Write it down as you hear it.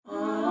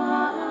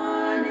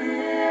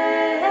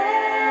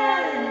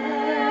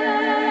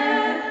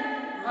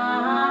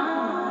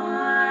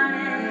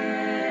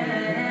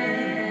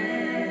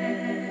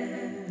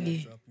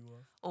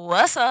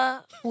What's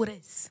up? Who it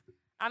is?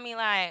 I mean,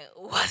 like,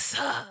 what's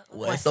up?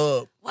 What's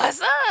up?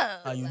 What's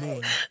up? How you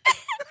doing?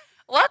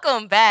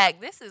 Welcome back.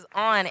 This is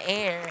On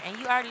Air, and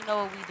you already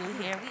know what we do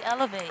here. We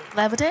elevate.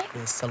 Levitate?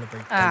 We'll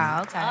celebrate.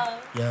 Ah,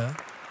 okay. Yeah.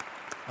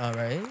 All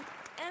right.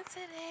 And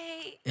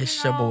today,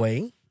 It's your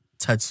boy,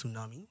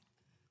 Tatsunami.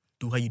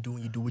 Do how you do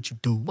when you do what you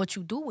do. What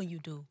you do when you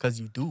do. Because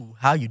you do.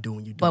 How you do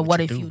when you do But what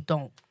you if do. you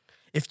don't?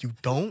 If you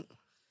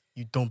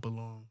don't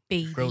belong.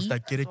 Baby. Girls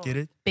that get it.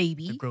 The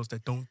Baby. girls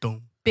that don't.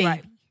 Baby.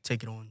 Right.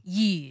 Take it on.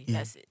 Yeah.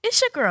 That's it. It's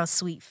your girl,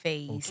 Sweet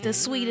Face. Okay. The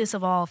sweetest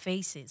of all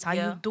faces. How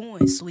Yeah. you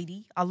doing,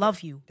 sweetie? I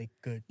love you. They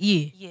good.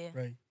 Yeah. Yeah.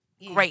 Right.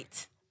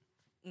 Great.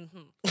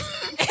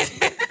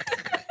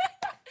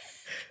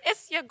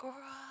 It's your girl.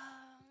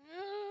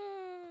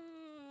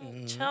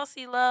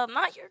 Chelsea Love.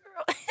 Not your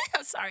girl.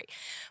 I'm sorry.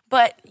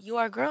 But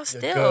your girl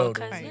still. girl,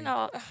 Because, though. you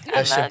know,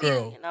 That's I your love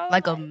girl. you. You know,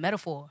 Like a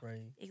metaphor.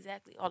 Right.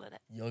 Exactly. All of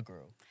that. Your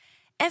girl.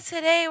 And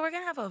today we're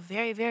gonna have a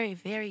very, very,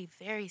 very,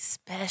 very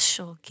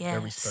special guest.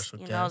 Very special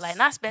You know, guest. like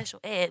not special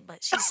ed,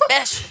 but she's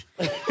special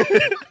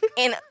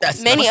in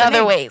That's many her other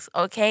name? ways.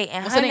 Okay,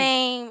 and What's her her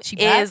name name? She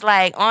bad? is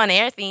like on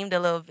air themed a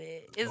little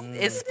bit.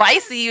 It's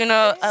spicy, you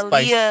know.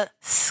 Spicy. Aaliyah,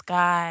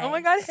 Skye. Oh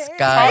my God, hey. Skye,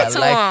 Talk I to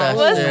like him. that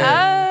What's shit.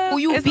 up? Who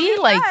you It's be me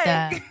like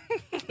back.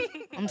 that?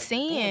 I'm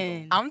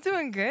saying. I'm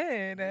doing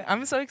good.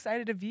 I'm so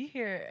excited to be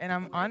here, and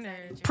I'm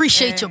honored.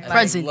 Appreciate your And, And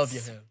presence. I love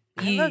your hair.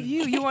 I love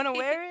you. You want to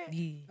wear it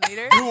Yeah.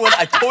 later?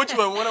 I told you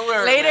I want to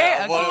wear it. Later?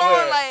 man. I Okay. wanna Come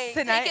wear on, it. like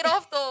Tonight? take it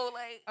off though,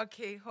 like.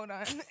 Okay, hold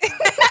on.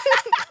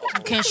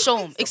 You can't show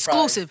them.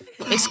 Exclusive.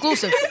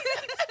 Exclusive.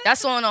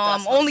 That's on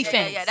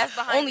OnlyFans. Yeah, that's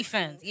behind the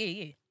OnlyFans.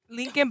 Yeah.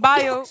 Link in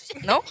bio.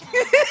 No?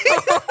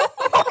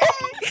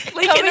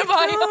 Link in the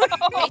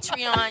bio.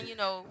 Patreon, you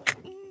know.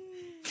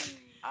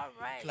 All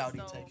right. Cloudy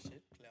so type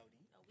shit. Cloudy.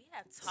 we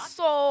have talked.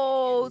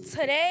 So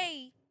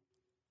today,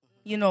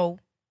 you know,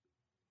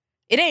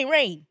 it ain't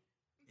rain.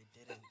 It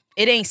didn't.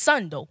 It ain't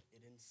sun though.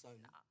 It didn't sun.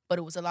 But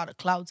it was a lot of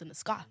clouds in the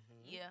sky.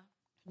 Yeah.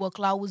 What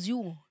cloud was you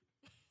on?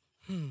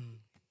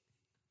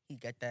 He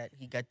got that.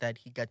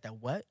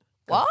 What?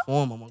 What? Good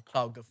form. I'm on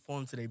cloud. Good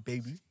form today,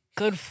 baby.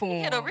 Good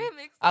form. Hit a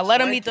remix. I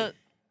let him Drink eat the. it.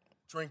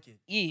 Drink it.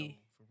 Yeah. No,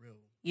 for real.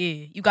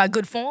 Yeah. You got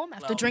good form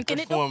after Cloud, drinking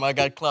good it though? form. I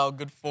got cloud.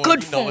 Good form.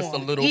 Good you form. know, it's a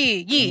little.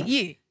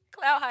 Yeah.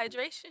 Cloud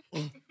hydration.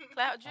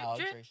 Cloud drip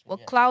drip. Hydration, What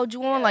yeah. cloud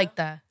you on Yeah. like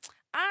that?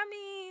 I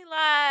mean,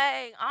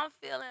 like, I'm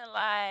feeling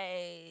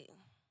like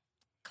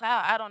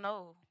cloud. I don't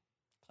know.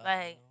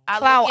 Like, I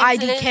Cloud look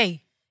into IDK. this-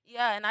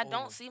 yeah, and I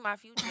don't see my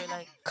future.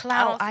 Like,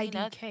 Cloud I don't see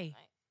IDK. nothing.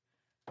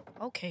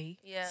 Okay.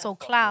 Yeah. So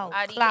cloud,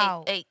 IDK.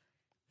 cloud, Hey.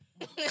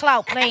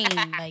 cloud plane,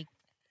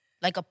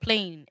 like a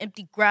plane,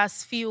 empty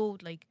grass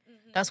field, like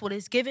that's what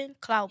it's given.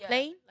 Cloud Yeah,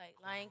 plane. like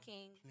Lion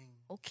King.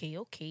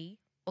 Okay.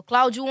 What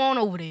cloud you on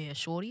over there,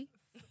 shorty?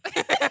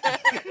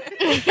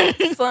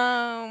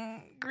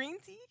 Some green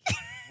tea.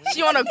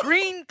 She on a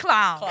green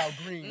cloud. Cloud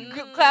green.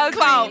 Cloud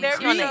Cloud green. There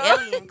She we on the go.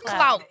 alien cloud.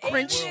 Cloud The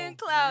Grinch. Alien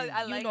cloud.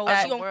 I You like know,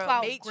 that. she on world.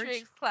 cloud Matrix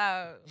Grinch.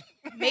 cloud.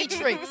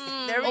 Matrix.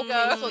 There we Okay,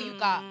 go. so you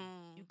got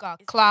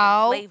It's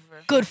cloud,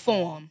 flavor. good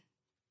form.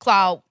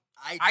 Cloud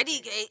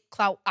IDK.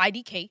 Cloud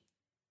IDK.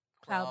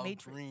 Cloud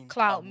Matrix. green.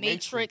 Cloud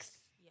Matrix.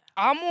 Yeah.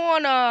 I'm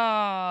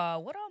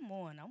on what I'm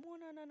on? I'm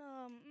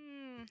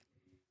on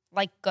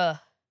like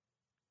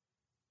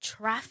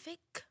traffic.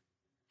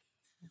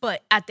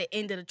 But at the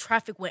end of the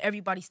traffic when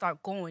everybody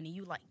start going and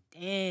you like,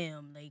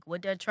 damn, like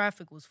what that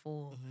traffic was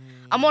for.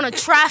 I'm on a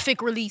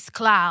traffic release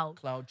cloud.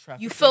 Cloud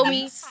traffic. You feel me?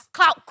 release.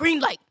 Cloud green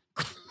light.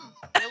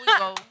 There we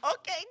go.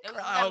 Okay. There we got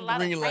a Cloud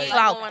lot of green light.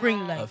 Cloud going green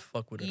on. light. I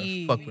fuck with it. I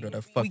Yeah. fuck with it.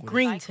 I fuck We with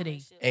green it. today.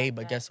 Shit Hey, like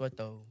but that. guess what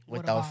though? What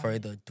Without about?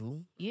 further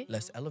ado, Yeah.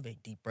 let's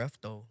elevate. Deep breath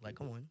though. Like,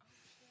 come on.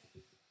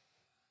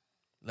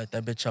 Let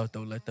that bitch out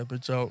though. Let that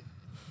bitch out.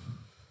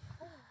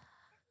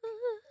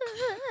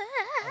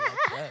 I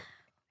like that.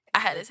 I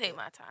had to take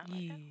my time.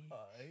 Like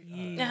Yeah.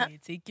 Yeah. Yeah.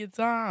 Take your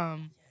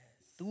time.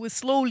 Do it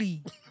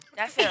slowly.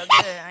 that felt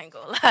good. I ain't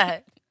gonna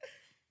lie.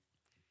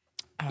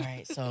 All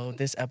right. So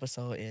this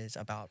episode is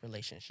about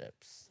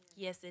relationships.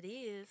 Yes, it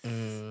is.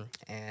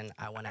 And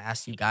I want to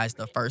ask you guys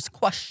the first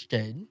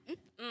question.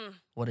 Mm.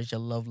 What is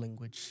your love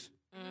language?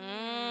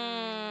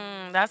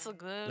 That's a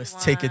good Let's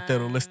one. take it there.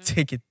 Let's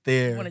take it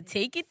there. Want to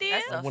take it there?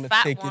 That's I a wanna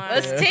fat take it one. there.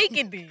 Let's take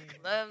it there.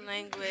 Love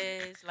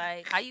language,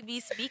 like how you be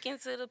speaking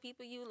to the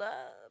people you love,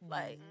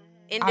 like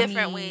in I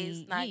different mean,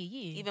 ways, not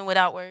yeah. even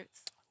without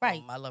words.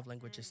 Right. My love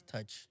language is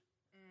touch.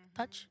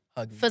 Touch.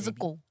 Hug me.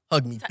 Physical. Baby.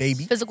 Hug me,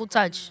 baby. Physical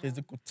touch.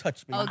 Physical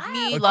touch, baby. Hug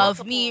me, Hug love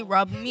multiple. me,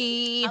 rub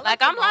me.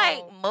 Like I'm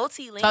like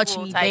multilingual Touch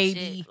me, type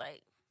baby. shit.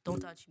 Like,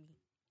 Don't touch me.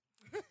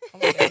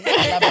 Come on, man.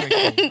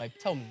 Elaborate, though. Like,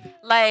 tell me.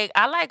 like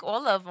I like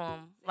all of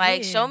them.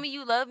 Like Yeah. show me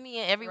you love me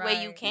in every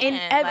way you Right. can. In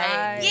every-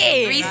 like,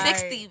 yeah.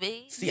 360,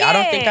 baby. See, I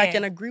don't think I Yeah.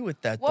 can agree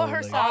with that, What though.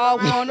 her like, song?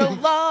 I wanna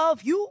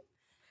love you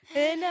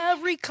in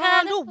every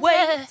kind of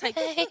way. Type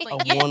of shit.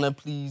 Like, I wanna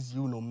please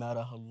you no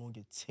matter how long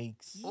it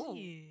takes.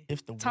 yeah.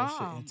 If the world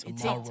Time. shit It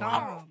tomorrow. takes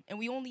time, and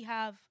we only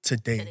have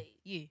Today. Today.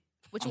 yeah.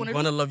 What you I'm wanna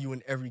gonna do? love you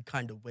in every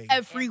kind of way.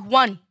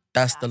 Everyone.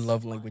 That's the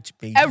love language,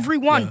 baby.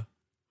 Everyone.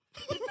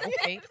 Yeah.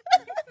 Okay.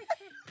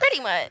 Pretty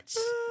much.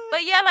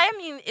 But yeah, like I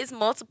mean, it's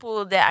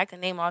multiple that I can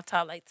name off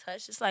top. Like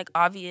touch, it's like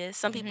obvious.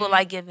 Some people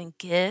like giving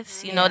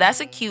gifts. You know, that's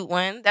a cute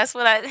one. That's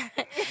what I.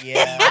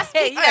 Yeah. I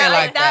speak I ain't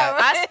like that.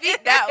 I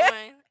speak that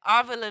one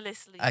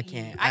marvelously. I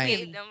can't. I I gave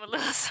ain't- them a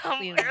little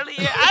something Clearly.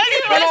 earlier.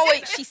 I No, don't no, even.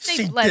 wait. She She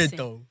stayed blessing. did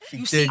though. She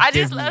You did see- I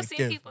give just me love a seeing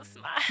gift, people man.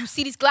 smile. You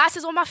see these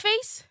glasses on my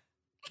face?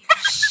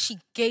 She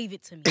gave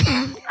it to me.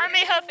 I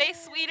made her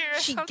face sweeter. Or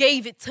She something.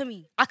 gave it to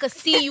me. I could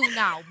see you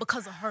now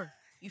because of her.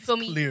 You feel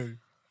me? Clear.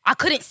 I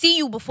couldn't see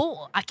you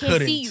before. I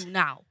can't see Couldn't. you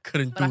now.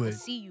 Couldn't But I do can it.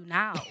 see you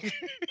now.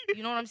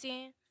 You know what I'm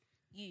saying?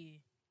 Yeah.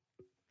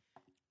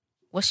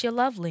 What's your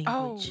love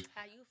language?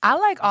 Oh, I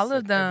like I all said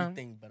of them.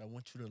 Everything, but I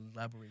want you to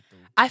elaborate though.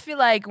 I feel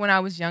like when I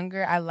was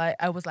younger,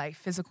 I was like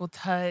physical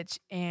touch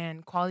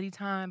and quality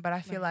time, but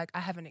I feel like I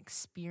haven't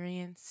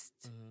experienced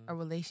a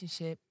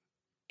relationship.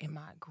 Am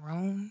I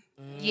grown?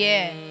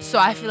 Yeah. So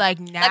I feel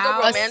like now, a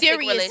romantic serious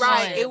relationship.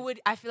 right? It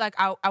would. I feel like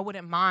I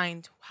wouldn't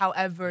mind.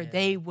 However, Yeah.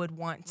 they would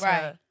want to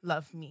Right.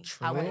 love me.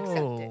 I would accept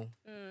it.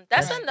 True.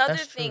 That's That's- another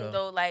that's true, thing though.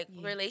 though. Like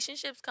Yeah.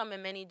 relationships come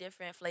in many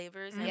different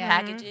flavors and Yeah.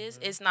 packages.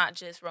 It's not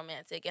just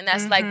romantic, and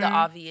that's like the Mhm.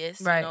 obvious,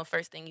 Right. you know,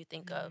 first thing you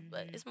think of.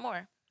 But it's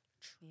more.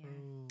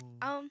 True.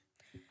 My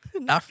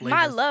Not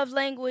flavors. love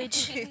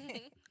language,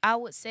 I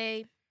would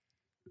say,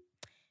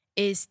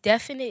 is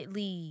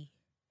definitely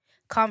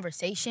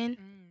conversation.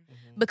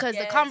 Because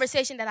the Yes.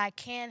 conversation that I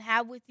can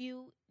have with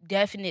you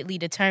definitely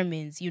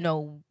determines, you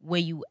know, where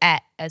you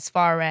at as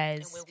far as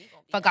And where we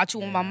gonna be if I at. got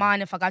you on my Yeah.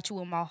 mind, if I got you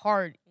in my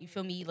heart, you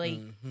feel me? Like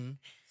Mhm.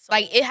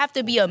 like it have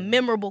to be a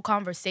memorable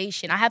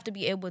conversation. I have to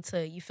be able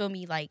to, you feel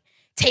me, like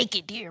take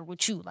it there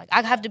with you. Like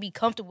I have to be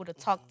comfortable to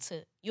talk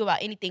to you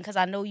about anything because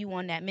I know you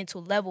on that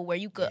mental level where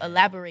you could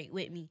elaborate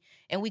with me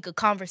and we could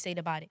conversate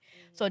about it.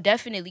 So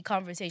definitely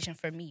conversation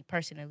for me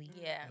personally.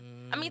 Yeah.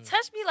 I mean,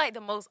 touch be like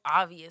the most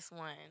obvious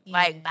one. Yeah.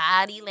 Like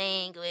body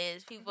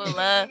language. People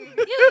love,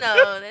 you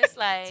know, that's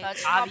like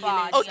Touch my obvious.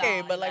 body. Okay,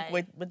 John, but like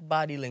with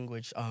body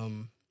language,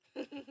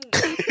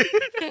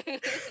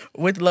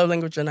 with love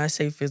language, and I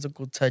say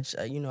physical touch,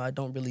 I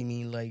don't really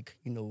mean like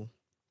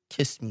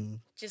kiss me,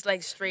 just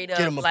like straight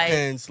get up, in my like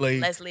pants, like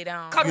let's lay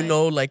down.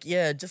 like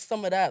just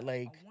some of that,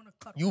 like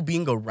you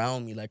being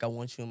around me, like I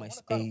want you in my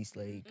space,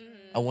 like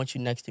I want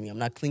you next to me. I'm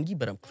not clingy,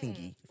 but I'm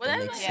clingy. If Well, that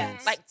that's makes like,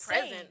 sense. like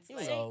presence. You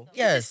Like, know, you just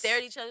yes. stare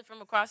at each other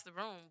from across the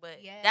room,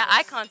 but Yes. that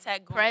eye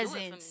contact going do it for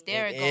Presence, me.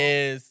 there It it goes.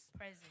 is.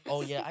 Presence.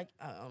 Oh yeah,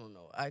 I don't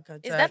know. Eye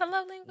contact. Is that a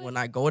love language? when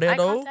I go there Eye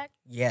though? contact?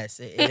 Yes,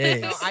 it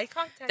is. No, eye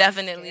contact.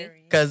 Definitely. Is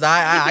scary. Cause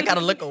I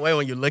gotta look away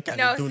when you look at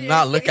No, me. Do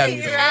not look at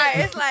me. seriously, though. right?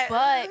 It's like,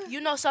 But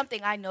you know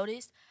something I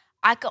noticed?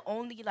 I could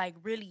only like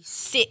really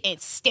sit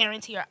and stare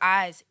into your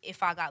eyes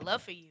if I got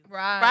love for you.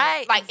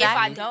 Right. Like if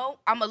I exactly. don't,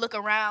 I'ma look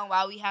around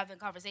while we having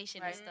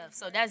conversation and stuff.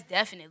 So that's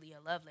definitely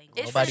a love language.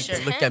 It's Nobody for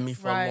can look at me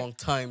for Right. a long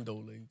time though.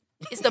 Like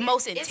It's the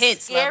most It's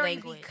intense love scary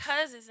language.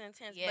 because it's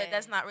intense, but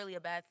that's Yes. not really a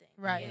bad thing.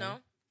 Right. You know?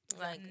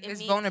 Like it it's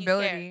means you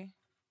vulnerability. care.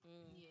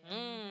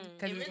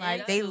 Because You it's really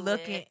like they into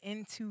looking it.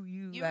 into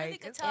you. You like, really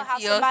could it's tell like- how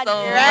Into your somebody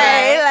soul. feels.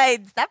 Right?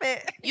 Like, stop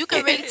it. You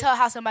can really tell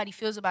how somebody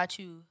feels about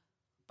you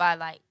by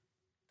like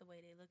The way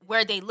they look at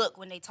where they look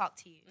when they talk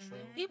to you.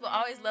 People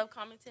always love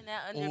commenting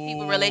that under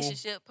people Ooh.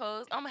 relationship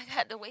posts. Oh my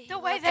god, the way he The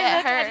way look they at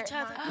look her. at each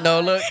other. no,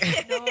 look.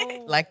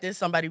 No. like this,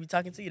 somebody be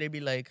talking to you, they be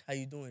like, "How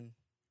you doing?"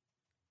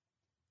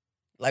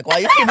 Like, why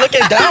you keep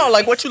looking down?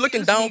 Like, what you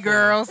looking down for?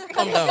 girls.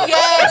 Come down.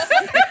 Yes.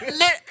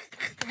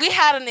 We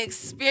had an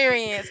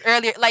experience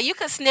earlier. Like you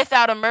could sniff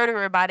out a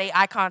murderer by their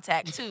eye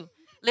contact too.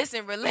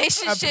 Listen, A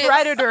relationships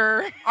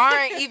predator.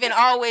 aren't even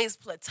always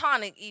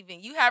platonic.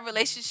 Even you have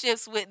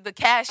relationships with the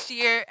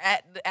cashier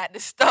at the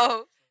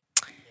store.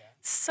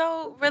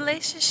 So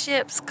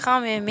relationships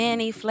come in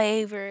many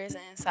flavors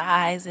and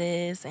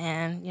sizes,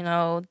 and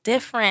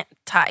different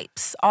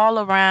types all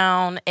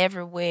around,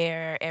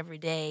 everywhere, every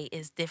day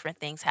is different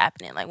things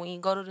happening. Like when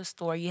you go to the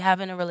store, you're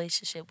having a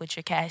relationship with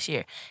your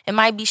cashier. It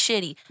might be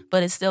shitty,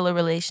 but it's still a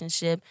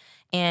relationship.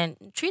 And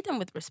treat them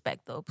with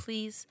respect, though,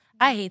 please.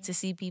 I hate to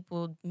see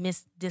people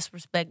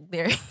disrespect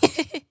their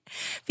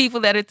people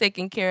that are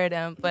taking care of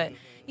them. But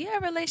you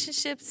have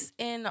relationships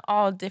in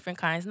all different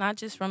kinds, not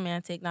just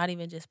romantic, not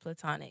even just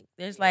platonic.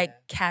 There's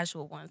like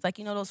casual ones, like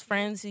those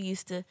friends who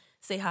used to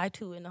say hi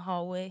to in the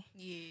hallway.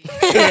 Yeah.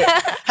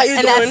 How you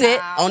And doing? that's it.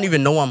 I don't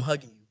even know I'm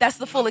hugging you. That's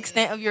the full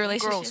extent of your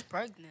relationship. Girl's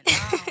pregnant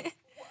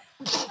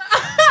now.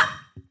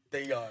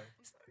 They are.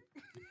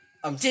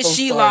 I'm Did so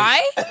she sorry.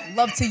 lie?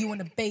 Love to you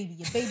and the baby.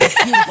 Your baby's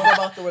beautiful. What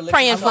about the relationship?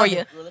 Praying how for about you.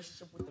 the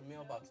relationship with the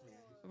mailbox man.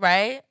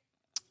 Right?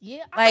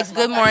 Yeah. Like,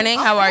 good morning,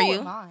 how are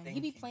you?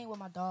 He be playing with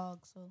my dog,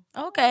 so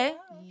Okay.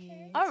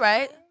 yeah. All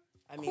right.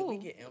 I mean, we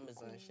get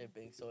Amazon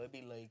shipping, so it'd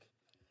be like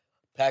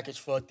package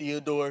for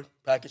Theodore,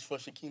 package for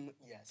Shakima.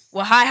 Yes.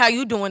 Well, hi, how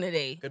you doing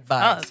today?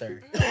 Goodbye,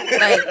 sir.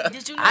 Like,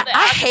 Did you know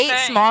I hate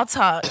small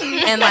talk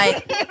and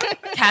like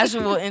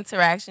casual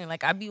interaction.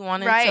 Like I be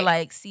wanting to Right.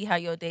 like see how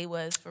your day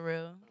was for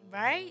real.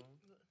 right?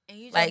 And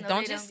you just Like, know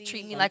don't they just don't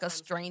treat be- me like a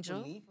Sometimes stranger.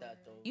 people need that,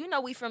 though. You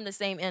know we from the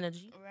same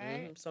energy.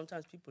 Right.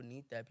 Sometimes people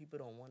need that. People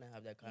don't want to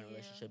have that kind of Yeah.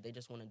 relationship. They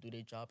just want to do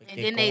their job and, And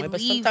get then they going.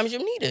 But leave. sometimes you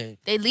need it.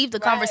 They leave the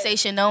Right.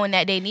 conversation knowing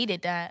that they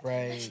needed that.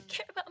 Right.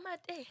 Care about my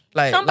day.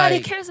 Like, Somebody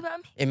like, cares about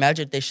me.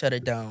 imagine if they shut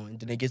it down and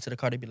then they get to the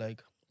car, they be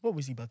like, what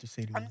was he about to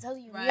say to me? I'm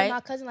telling you, me Right. and my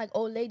cousin, like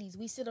old ladies,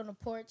 we sit on the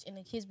porch and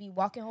the kids be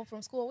walking home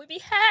from school. We be,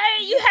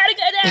 hey, you had a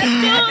good ass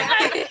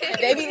school.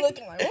 They be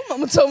looking like, oh,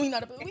 mama told me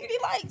not to. We be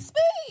like,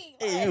 speed.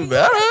 Hey, you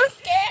better.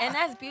 And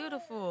that's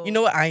beautiful. You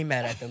know what? I ain't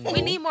mad at them. we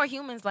though. need more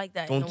humans like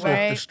that. Don't in the talk world.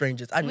 Right. to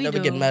strangers. I We never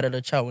get do. mad at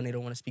a child when they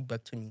don't want to speak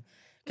back to me.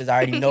 Because I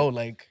already know,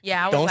 like,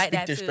 Yeah, I was don't like speak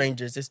that to too.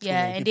 strangers. It's too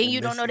Yeah, many and people then you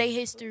don't know their missing.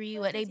 history,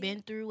 what they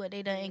been through, what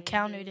they done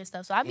encountered and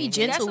stuff. So I be That's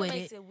gentle what with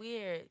makes it. it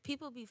weird.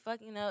 People be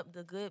fucking up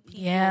the good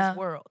people's Yeah.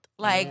 world.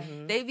 Like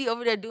Mhm. they be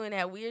over there doing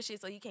that weird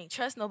shit, so you can't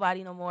trust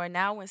nobody no more.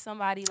 Now when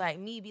somebody like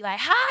me be like,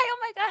 "Hi, oh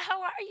my god,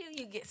 how are you?"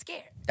 You get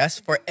scared. That's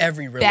for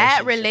every relationship.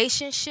 Bad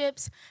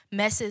relationships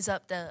messes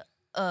up the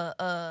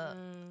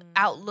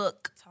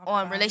outlook Talk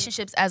on about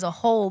relationships as a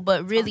whole,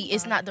 but really Talk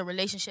it's about not the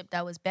relationship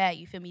that was bad.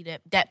 You feel me?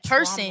 That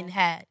person Trauma.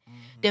 had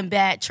them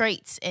bad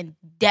traits and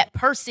that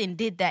person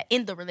did that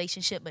in the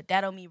relationship, but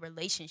that don't mean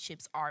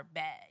relationships are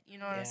bad. You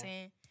know what I'm Yeah.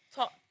 saying?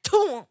 Talk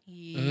to them.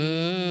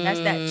 Yeah. That's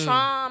that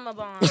trauma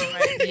bond,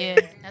 right? Yeah,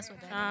 that's what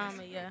that is.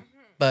 Trauma, yeah.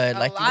 But A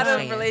like you lot were of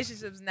saying,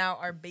 relationships now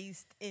are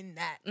based in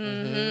that.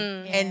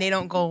 Mm-hmm. Yeah. And they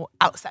don't go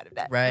outside of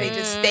that. Right. They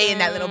just stay in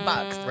that little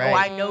box. Right. Oh,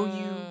 I know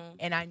you,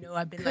 and I know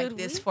I've been Could like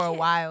this we for a get-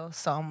 while,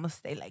 so I'm gonna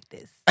stay like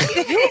this.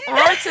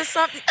 On to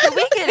something. Can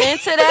we get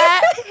into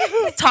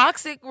that?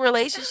 Toxic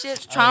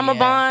relationships, trauma yeah.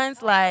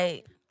 bonds,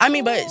 like I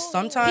mean, but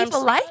sometimes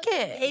people like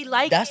it. They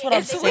like that's it. what I'm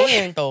It's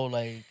saying though.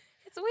 Like,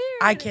 It's weird.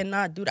 I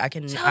cannot do that. I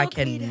Choke me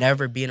can down.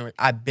 never be in.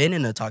 I've been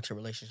in a toxic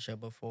relationship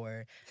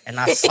before, and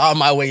I saw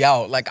my way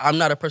out. Like, I'm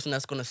not a person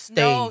that's gonna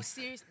stay. No,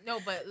 seriously. No,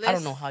 but I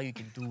don't know how you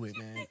can do it,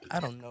 man. I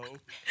don't know.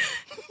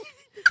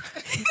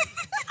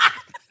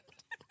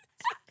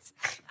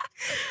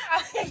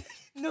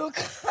 No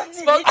comment.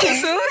 Spoke too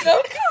soon.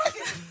 No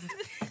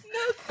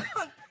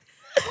comment.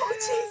 Oh,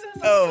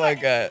 Jesus. Oh my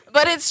god.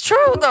 But it's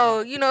true though.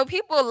 You know,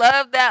 people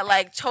love that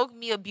like choke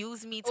me,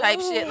 abuse me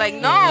type shit. Like,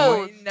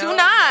 no, Ooh, do no,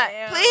 not.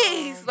 ma'am.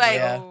 Please. Like,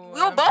 Yeah.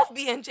 we'll both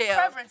be in jail.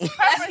 Preferences,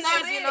 not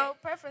you it. know,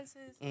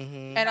 preferences.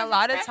 Mm-hmm. And a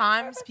lot of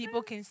times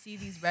people can see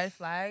these red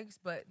flags,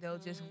 but they'll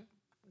just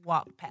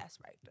walk past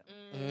right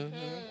them.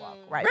 Walk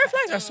right Red past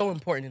flags are so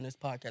important in this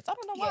podcast. I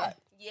don't know why.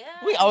 Yeah.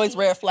 We always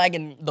red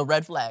flagging the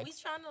red We flags.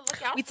 trying to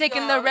look out We for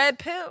taking y'all. the red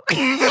pill.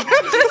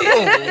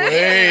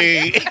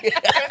 Way.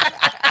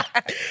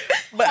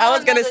 But I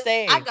was gonna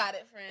say, I got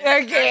it,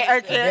 friend.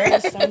 Okay. there are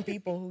some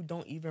people who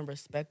don't even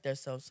respect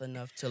themselves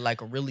enough to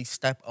like really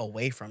step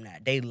away from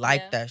that. They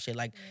like Yeah. that shit.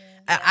 Like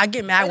I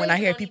get mad Or when they I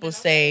hear don't people even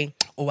know. say,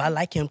 "Oh, I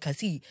like him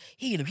because he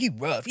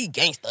rough, he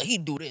gangster, he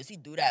do this, he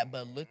do that."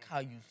 But look how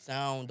you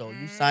sound though.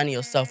 You signing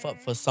yourself up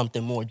for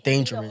something more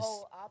dangerous.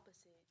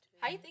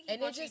 How you think you And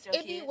gonna it treat just your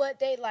it be kids? what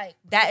they like.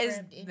 That is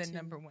programmed the into.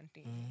 number one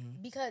thing.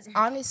 Because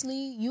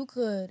honestly, you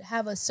could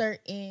have a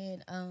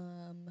certain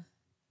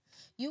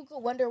you could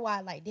wonder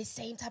why like this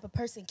same type of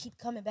person keep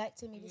coming back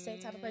to me, the same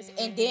type of person,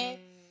 and then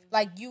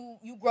like you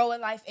grow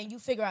in life and you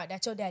figure out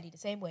that your daddy the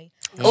same way,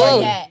 Oh.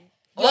 or that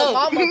your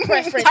mama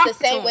preference the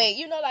same way.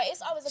 You know, like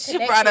it's always a She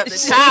connection. brought up the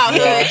to-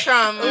 childhood Yeah.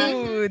 trauma.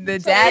 Ooh, the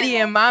daddy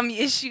and mommy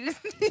issues.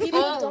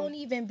 People Oh. don't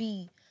even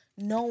be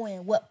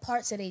knowing what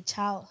parts of their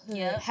childhood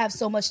Yeah. have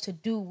so much to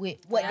do with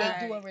what Right.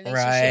 they do in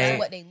relationships Right. and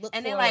what they look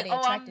And for, they're what like, they "Oh, I'm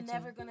attracted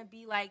never to. gonna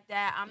be like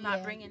that. I'm not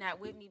Yeah. bringing that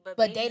with me." But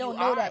But maybe they don't you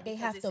know are that they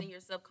because have it's to- in your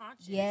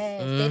subconscious.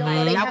 Yes, Mm. they don't Like,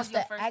 know they that have was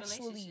your to first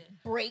actually relationship.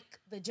 break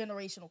the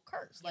generational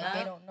curse. Like Yeah.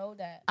 they don't know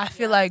that. I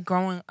feel like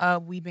growing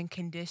up, we've been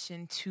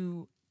conditioned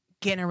to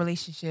get in a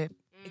relationship,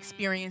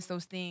 experience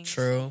those things.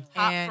 True.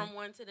 Hop And- from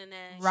one to the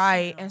next.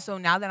 Right. And so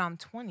now that I'm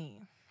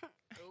 20,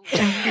 Okay.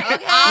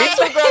 Me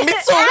too, girl. Me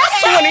too.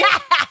 20.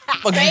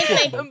 Fuck you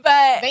talking about?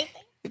 but They-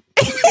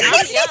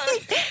 I'm young.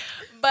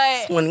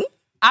 but 20.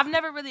 I've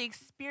never really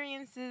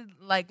experienced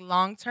like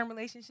long-term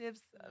relationships.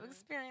 I've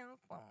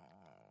experienced, but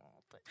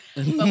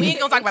we ain't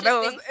gonna talk about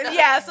those. Interesting stuff.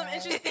 Yeah, some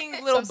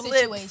interesting little Some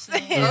blips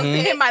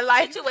situations. in my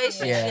life.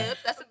 Situationship. Yeah.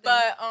 That's a thing.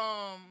 But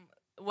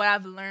what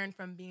I've learned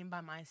from being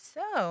by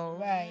myself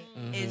Right.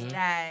 is Mhm.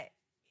 that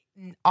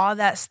all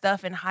that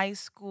stuff in high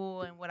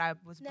school and what I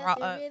was brought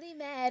Nothing up really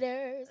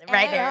matters.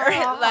 right at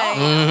there, all. like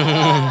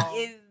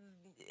Mhm.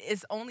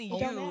 it's only It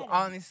don't you, matter.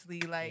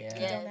 honestly. Like, Yeah.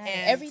 It don't matter.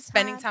 and Every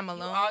spending time- time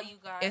You alone all you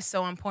got. is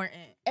so important.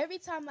 Every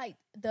time like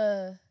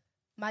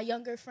my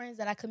younger friends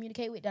that I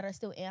communicate with that are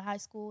still in high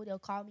school, they'll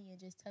call me and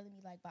just telling me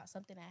like about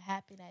something that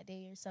happened that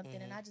day or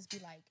something, and I just be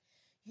like,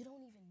 you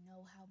don't even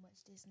know how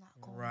much this not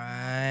going on.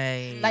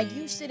 Right. Like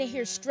you sitting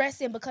here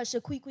stressing because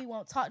Shaquiqui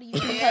won't talk to you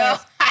because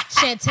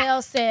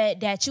Chantel said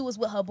that you was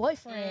with her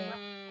boyfriend.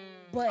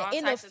 But All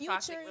in the types of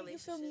toxic future, you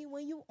feel me? relationships.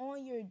 When you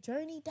on your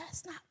journey,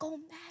 that's not gonna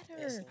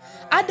matter. It's not.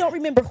 I don't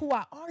remember who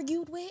I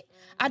argued with.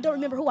 I don't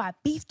remember who I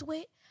beefed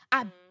with.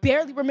 I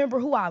barely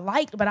remember who I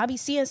liked, but I be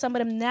seeing some of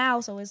them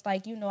now. So it's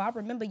like, I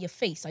remember your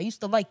face. I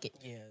used to like it.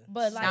 Yeah.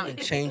 But like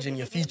and changing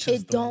your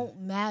futures. it don't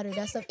matter.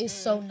 That stuff is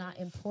so not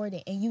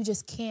important, and you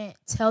just can't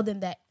tell them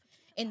that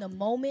in the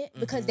moment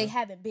because they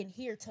haven't been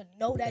here to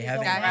know that They it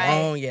haven't don't matter.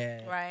 grown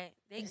yet. Right.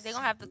 They gonna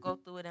have to go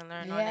through it and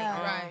learn on Yeah. their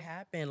own. Right. It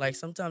happen. Like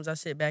sometimes I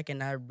sit back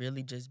and I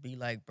really just be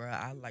like, bruh,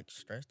 I like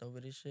stressed over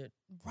this shit.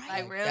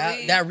 Right. Like,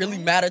 really? That really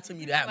mattered to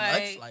me that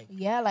Like- much. Like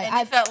Yeah, like And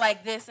I felt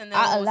like this, and then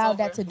I it was allowed over.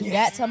 that to do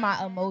that to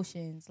my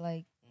emotions.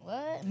 Like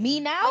what? Me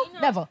now? You know,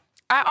 Never.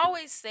 I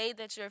always say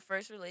that your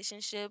first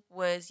relationship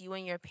was you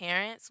and your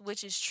parents,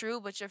 which is true,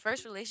 but your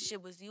first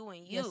relationship was you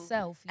and you.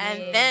 Yourself. And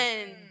yeah.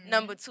 then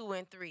number 2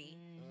 and 3.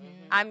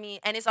 I mean,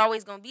 and it's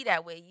always going to be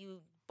that way.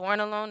 You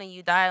born alone and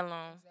you die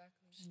alone.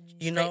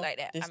 you know, like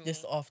that.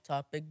 this off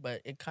topic,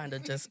 but it kind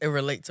of just it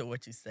relates to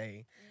what you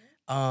say.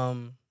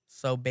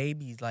 So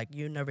babies, like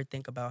you never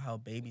think about how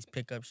babies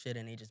pick up shit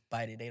and they just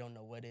bite it. They don't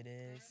know what it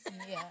is.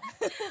 Yeah.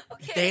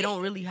 Okay. They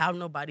don't really have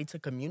nobody to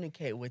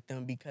communicate with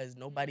them because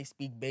nobody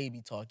speak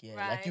baby talk yet.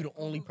 Like Right. you the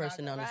only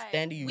person Right.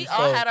 understanding you. We so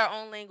all had our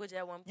own language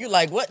at one point. you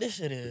like what this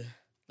shit is.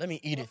 Let me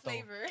eat it though.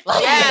 Flavor. Yeah,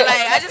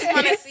 like I just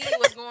want to see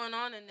what's going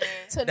on in there.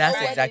 To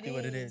That's know exactly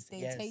what it is. They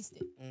Yes. taste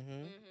it.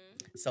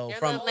 So Their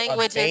from love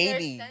language a is-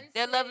 baby,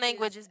 Their love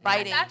language is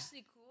biting. That's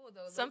actually cool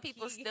though. Some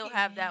people still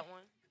have that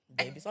one.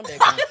 some baby,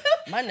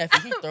 my nephew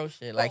he throws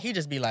shit like he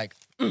just be like,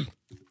 and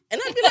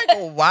I'd be like,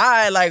 well,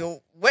 why? Like,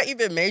 what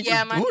even made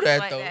Yeah, you my do niece that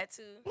like though? that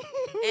too.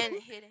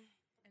 And hitting.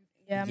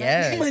 Yeah,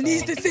 Yeah, my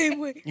niece so- the same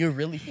way. You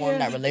really form Yeah.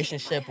 that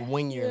relationship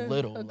when you're Yeah,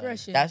 little. Like,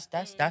 aggression.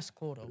 that's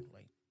cool though.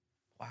 Like,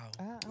 wow.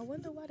 I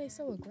wonder why they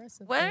so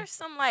aggressive. What are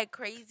some like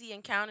crazy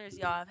encounters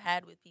y'all have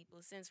had with people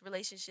since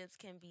relationships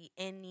can be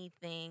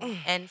anything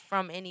and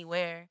from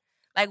anywhere?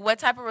 Like what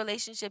type of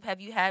relationship have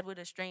you had with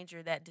a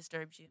stranger that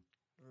disturbed you?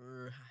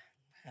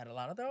 Had a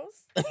lot of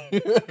those.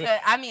 'Cause,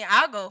 I mean,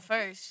 I'll go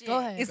first. Shit. Go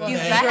ahead. Excuse Go me.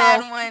 ahead. I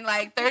had one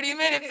like 30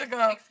 minutes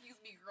ago. Excuse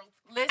me, girl.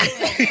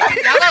 Listen,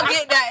 y'all gonna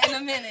get that in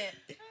a minute.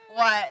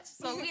 Watch.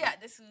 So we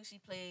at the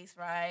sushi place,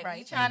 right? Right.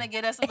 You trying to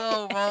get us a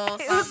little roll,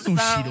 something,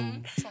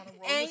 something.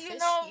 And you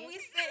know, we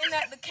sitting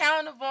at the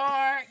counter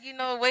bar, you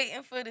know,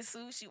 waiting for the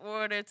sushi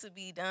order to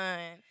be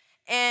done.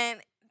 And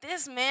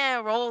this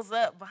man rolls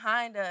up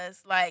behind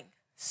us like,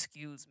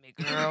 excuse me,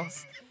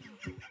 girls.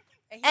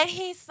 And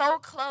he's so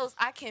close,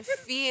 I can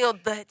feel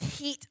the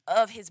heat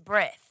of his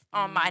breath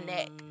on my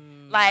neck.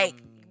 Like,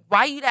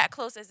 why you that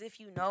close as if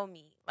you know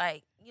me?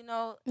 Like, you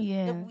know,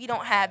 Yeah. we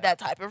don't have that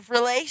type of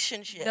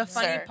relationship. The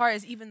funny sir. part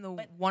is even the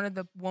one of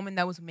the woman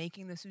that was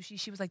making the sushi,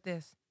 she was like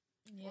this.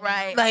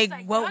 Right. Like,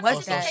 It's what y'all was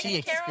just So that? taking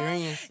she care of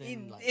us?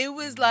 experiencing. Like, It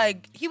was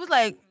like he was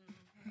like,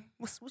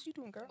 "What's you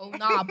doing, girl?" Oh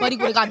nah, buddy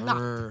would have got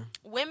knocked.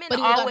 Women But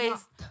he would've got always,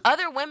 knocked.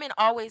 other women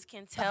always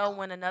can tell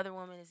when another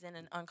woman is in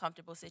an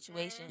uncomfortable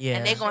situation. Yeah.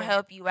 And they're going to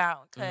help you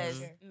out because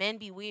Mhm. men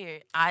be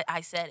weird.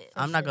 I said it.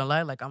 I'm not gonna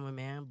lie, like I'm a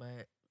man,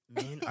 but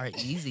men are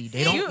easy. They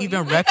See, don't you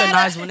even gotta-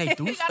 recognize when they you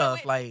do gotta stuff.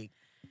 wait. Like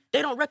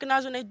they don't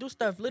recognize when they do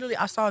stuff. Literally,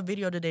 I saw a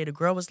video today. The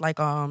girl was like,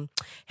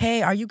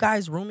 hey, are you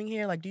guys rooming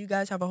here? Like, do you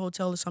guys have a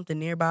hotel or something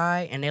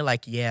nearby? And they're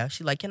like, yeah.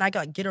 She like, can I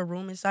get a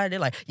room inside? They're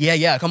like,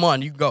 yeah, come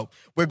on, you go.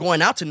 We're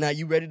going out tonight.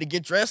 You ready to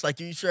get dressed?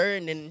 Like, you sure?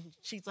 And then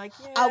she's like,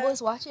 yeah. I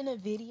was watching a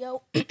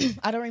video.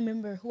 I don't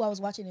remember who I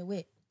was watching it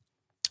with.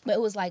 But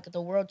it was like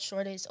the world's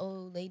shortest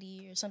old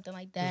lady or something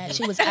like that.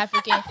 She was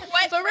African.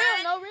 For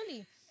real, no,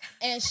 really.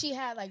 And she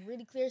had like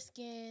really clear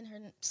skin.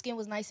 Her skin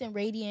was nice and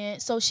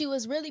radiant. So she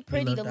was really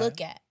pretty love to that.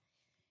 look at.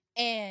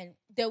 And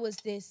there was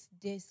this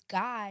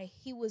guy,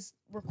 he was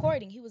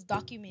recording, he was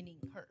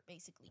documenting her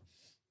basically.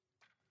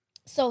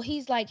 So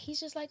he's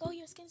just like, oh,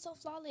 your skin's so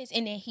flawless.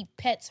 And then he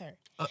pets her.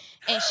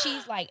 And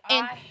she's like,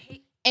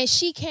 and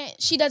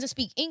she doesn't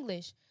speak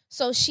English.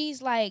 So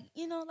she's like,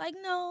 you know, like,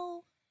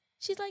 no.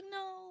 She's like,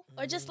 no.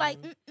 Or just like,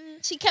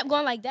 She kept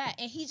going like that.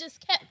 And he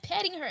just kept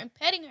petting her.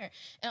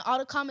 And all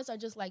the comments are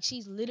just like,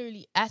 she's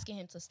literally asking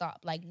him to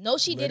stop. Like, no,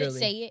 she didn't Literally.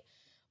 say it.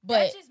 But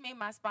That just made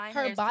my spine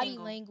her hairs body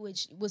tingle.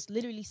 language was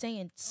literally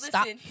saying,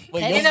 stop. Listen,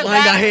 Wait, And your then-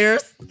 spine got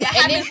hairs? that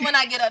happens when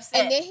I get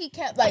upset. And then he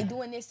kept like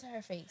doing this to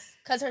her face.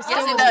 Because her skin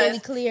Yes, it was does. really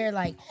clear.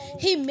 Like,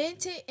 he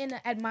meant it in an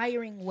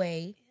admiring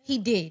way. He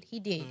did.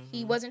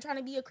 He wasn't trying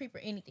to be a creep or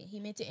anything. He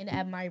meant it in an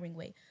admiring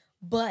way.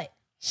 But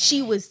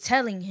she was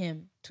telling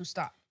him to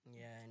stop.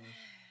 Yeah,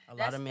 and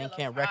a lot of men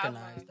can't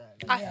recognize that.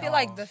 I feel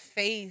like the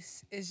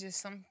face is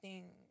just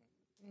something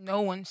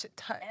no one should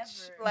touch.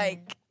 Ever.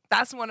 Like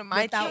that's one of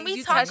my Without- things. Can we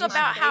You talk touch my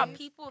about how face.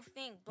 people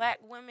think black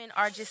women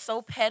are just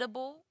so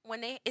pettable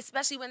when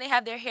especially when they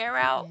have their hair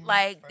out? Yeah.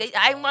 Like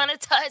I want to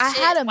touch I it.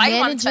 had a Why you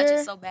want to touch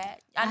manager- it so bad?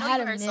 I I know had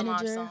you a heard Solange's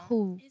manager song.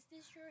 who, Is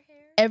this your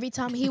hair? every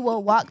time he would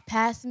walk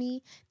past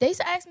me, they used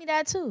to ask me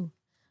that too.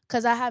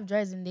 Because I have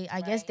dreads and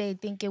I guess they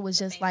think it was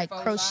just like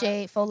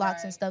crochet, faux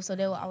locks and stuff. So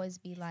they would always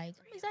be like,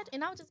 is that?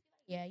 And I would just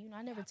be like, yeah,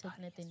 I never took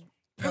nothing,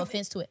 no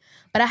offense to it.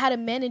 But I had a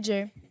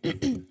manager,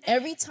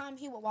 every time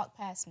he would walk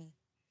past me,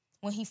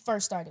 when he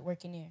first started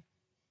working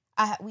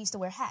there, we used to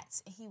wear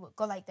hats. And he would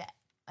go like that,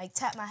 like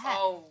tap my hat.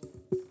 Oh,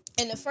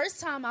 And the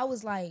first time I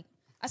was like,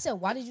 I said,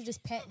 why did you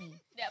just pet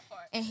me? That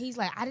part. And he's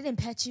like, I didn't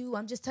pet you.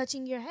 I'm just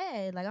touching your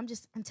head. Like, I'm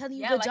telling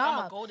you good like job.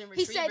 I'm a golden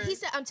He retriever.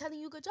 said, I'm telling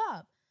you good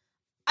job.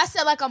 I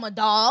said, like I'm a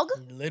dog.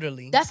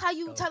 Literally. That's how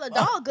you tell a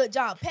dog good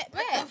job. Pet.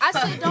 I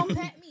said, don't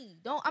pet me.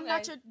 Don't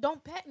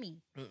pet me.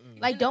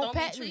 Like, don't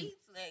pet me.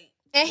 Treats, like,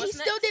 And he what's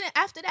still next? didn't,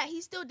 after that,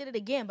 he still did it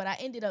again, but I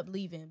ended up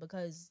leaving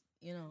because,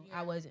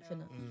 I wasn't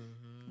finna.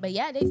 But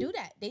yeah, they do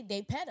that.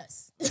 They pet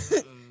us.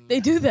 They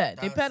do that.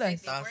 They pet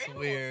us. That's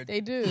weird.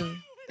 They do.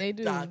 They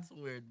do. That's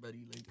weird,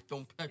 buddy. Like,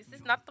 don't pet me.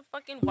 This is not the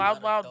fucking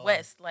Wild Wild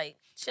West. Like,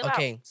 chill out.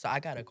 Okay, so I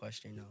got a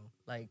question though.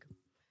 Like,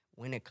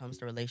 when it comes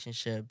to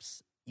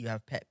relationships, you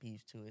have pet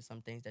peeves too. It's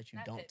some things that you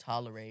Not don't pet peeves.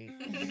 tolerate.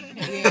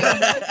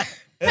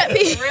 Pet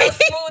peeve. Real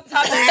smooth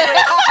topic.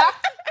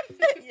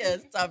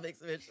 Yes, topic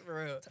switch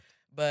for real.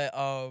 But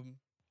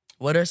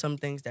what are some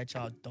things that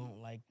y'all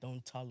don't like,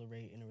 don't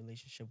tolerate in a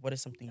relationship? What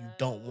is something you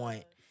don't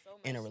want So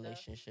in a much stuff.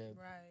 relationship?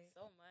 Right.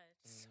 So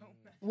much. So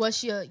much.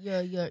 What's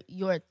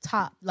your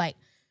top, like,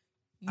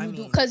 I you do?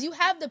 mean- Because you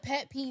have the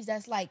pet peeves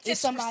that's like, if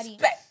somebody,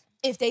 Disrespect.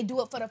 if they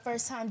do it for the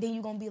first time, then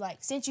you're going to be like,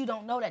 since you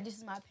don't know that this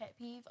is my pet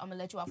peeve, I'm going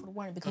to let you out for the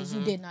warning because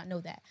you did not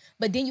know that.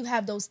 But then you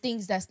have those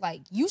things that's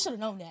like, you should have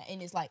known that.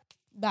 And it's like,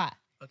 bye.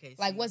 Okay,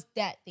 Like, see, what's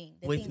that thing?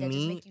 The with thing that me,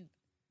 just make you...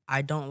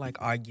 I don't like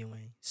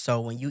arguing.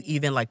 So when you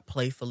even like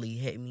playfully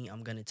hit me,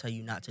 I'm gonna tell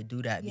you not to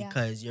do that Yeah.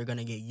 because you're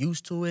gonna get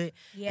used to it,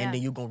 Yeah. and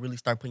then you're gonna really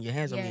start putting your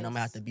hands on me, and I'm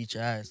gonna have Yes. to beat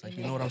your ass. Like, you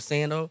know Yeah. what I'm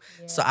saying though?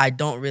 Yeah. So I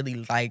don't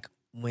really like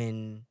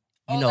when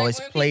Oh, like it's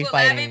when play people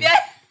laugh fighting. at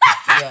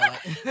Yeah,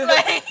 me.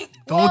 like, Like,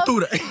 don't Well, do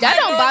that. That I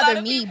know don't a lot bother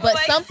of me, people but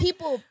like- some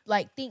people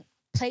like think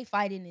play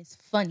fighting is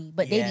funny,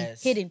 but they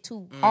Yes. be hitting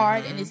too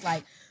hard, and Mhm. it's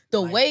like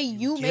the Like, way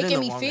you you get in making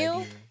the me wrong feel,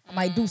 idea. I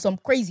might do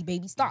something crazy,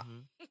 baby. Stop.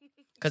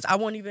 Cause I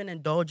won't even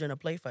indulge in a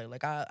play fight.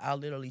 Like I'll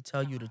literally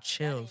tell you to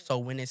chill. So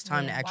when it's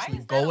time to Yeah. actually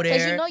is that go okay?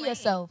 Because there, you know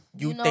yourself.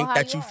 you know think how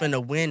that you are.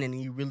 finna win and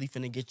you really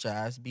finna get your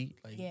ass beat.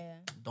 Like, Yeah.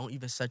 don't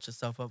even set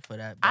yourself up for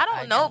that. I But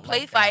don't know like play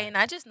that. fighting.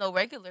 I just know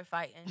regular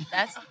fighting.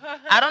 That's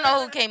I don't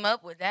know who came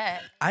up with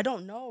that. I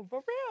don't know, for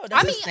real. I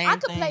That's mean, the same I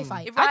could play thing.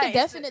 fight. I Right. could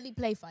definitely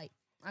play fight.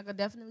 I could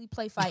definitely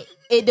play fight.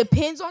 It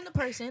depends on the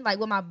person, like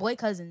with my boy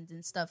cousins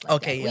and stuff like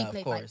Okay, that. yeah, we play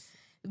of course.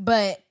 fight.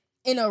 But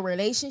in a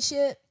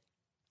relationship,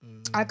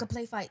 Mhm. I could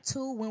play fight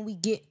too when we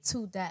get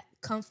to that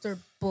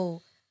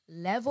comfortable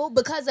level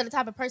because of the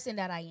type of person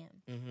that I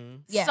am.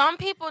 Mhm. Yeah. Some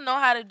people know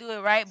how to do it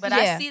right, but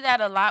Yeah. I see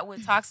that a lot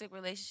with toxic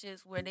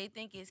relationships where they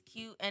think it's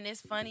cute and it's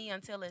funny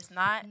until it's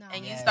not, No.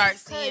 and you Yes. start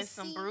seeing Because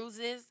some see-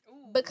 bruises.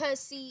 Because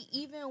see,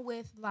 even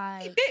with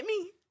like, Bit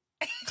me.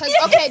 cause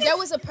okay, there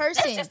was a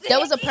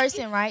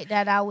person, right,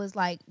 that I was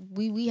like,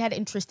 we had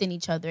interest in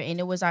each other, and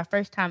it was our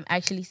first time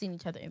actually seeing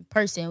each other in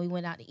person. We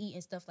went out to eat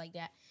and stuff like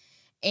that,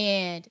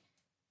 and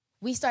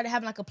we started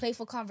having like a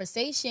playful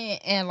conversation,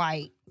 and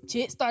like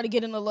shit started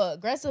getting a little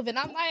aggressive, and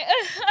I'm like,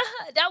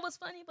 that was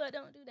funny, but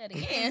don't do that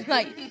again.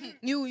 Like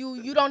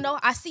you don't know.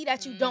 I see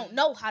that you don't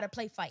know how to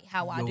play fight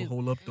how I do.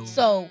 Hold up though.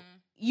 So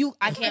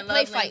I Different can't play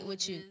love fight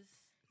with you. languages.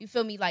 You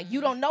feel me? Like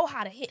you don't know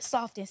how to hit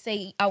soft and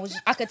say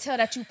I could tell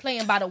that you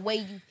playing by the way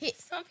you hit.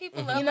 Some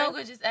people love You know?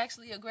 language is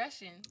actually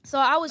aggression. So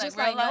I was Like just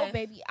real like, no, life.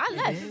 baby. I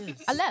left.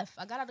 is. I left.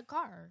 I got out of the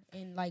car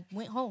and like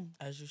went home.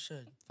 As you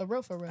should. For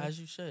real, for real. As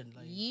you should.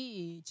 Like,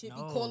 Yeah, Chip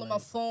be No, calling my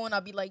like- phone. I'll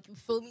be like, you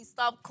feel me?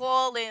 Stop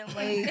calling.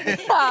 Like,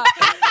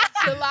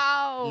 chill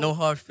out. no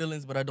hard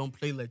feelings, but I don't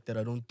play like that.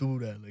 I don't do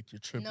that. Like, you're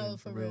tripping No,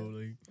 for for real. real.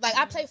 Like, Like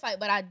I play fight,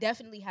 but I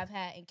definitely have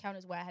had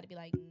encounters where I had to be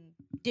like,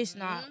 this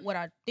not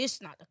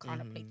the kind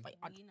of play fight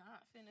I do. We not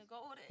finna go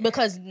there.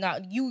 Because now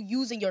you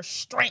using your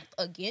strength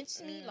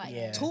against me like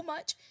Yeah. too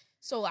much.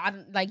 So I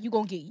like you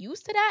gonna get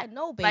used to that?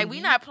 No, baby. like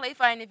we not play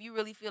fighting if you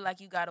really feel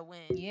like you gotta win.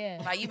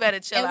 Yeah. Like you better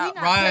chill and we out.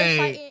 not Right. play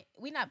fighting.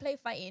 We not play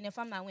fighting if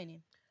I'm not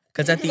winning.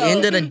 because at the So-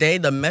 end of the day,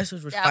 the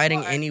message with That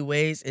fighting, part.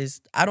 anyways,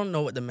 is I don't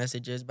know what the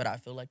message is, but I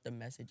feel like the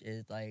message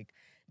is like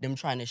them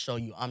trying to show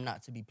you I'm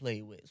not to be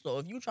played with. So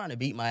if you trying to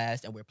beat my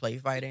ass and we're play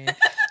fighting,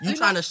 you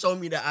trying to show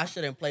me that I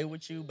shouldn't play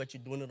with you, but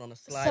you're doing it on the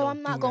slide. So don't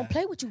I'm not do gonna that.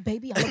 play with you,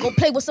 baby. I'm gonna go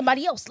play with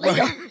somebody else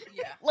later.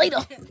 Yeah. Later.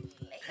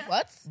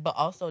 What? But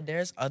also,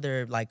 there's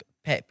other like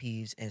pet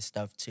peeves and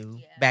stuff too.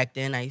 Yeah. Back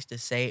then, I used to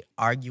say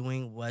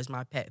arguing was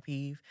my pet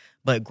peeve,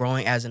 but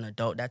growing as an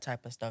adult, that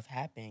type of stuff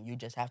happened. You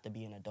just have to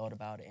be an adult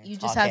about it and You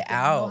talk just have it to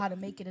out. know how to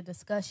make it a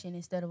discussion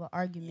instead of an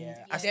argument.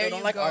 Yeah, I There still don't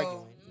you like go.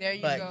 arguing. There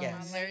you but go.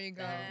 yes. There you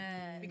go.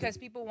 that. Because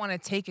people want to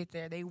take it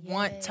there. They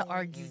want to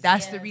argue. Yes.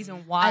 That's the Yes.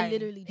 reason why I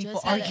literally people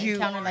just had an argue.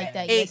 encounter like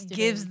that It yesterday.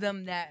 gives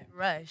them that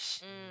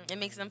rush. It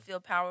makes them feel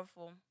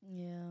powerful.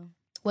 Yeah.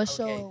 What's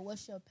Okay.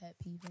 your pet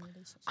peeve in a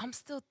relationship? I'm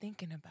still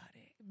thinking about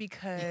it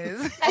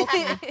because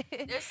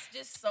There's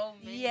just so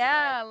many.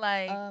 yeah,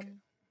 like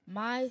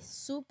My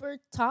super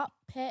top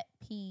pet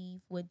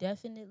peeve would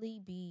definitely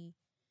be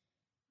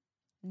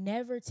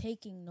never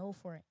taking no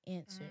for an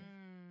answer.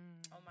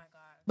 Oh my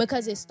god.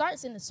 Because it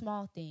starts in the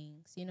small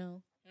things, you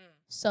know? Mm.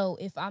 So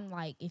if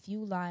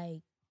you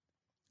like,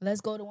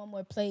 let's go to one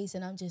more place,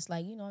 and I'm just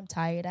like, I'm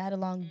tired. I had a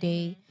long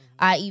day.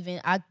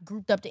 I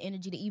grouped up the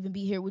energy to even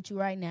be here with you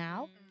right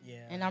now.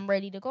 Yeah. and I'm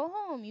ready to go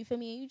home. You feel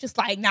me? And you just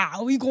like,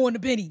 nah, we going to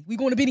Benny. We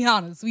going to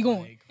Benihana's. We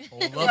going. Like,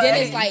 hold And up, then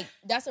it's Benny. like,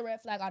 that's a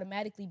red flag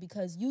automatically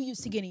because you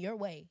used to getting your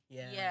way.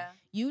 Yeah.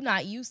 You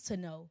not used to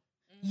no.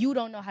 You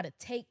don't know how to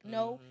take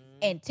no Mhm.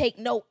 and take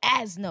no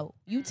as no.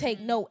 You take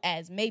no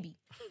as maybe.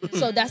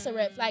 So that's a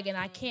red flag, and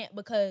I can't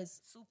because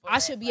I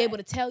should be able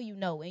to tell you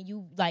no, and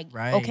you like,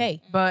 Right.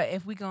 okay. But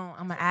if I'm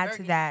gonna add to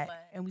burgundy that, flag.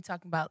 and we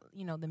talking about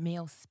the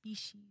male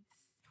species,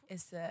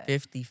 it's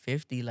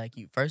 50-50. Like,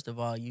 you, first of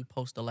all, you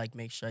supposed to like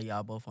make sure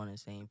y'all both on the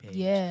same page.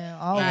 Yeah,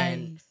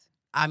 always.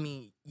 I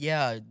mean,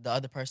 yeah, the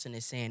other person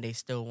is saying they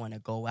still want to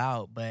go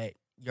out, but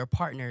your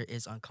partner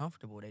is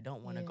uncomfortable. They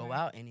don't want to Yeah. go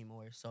out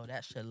anymore. So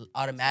that should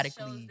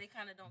automatically They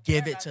kinda don't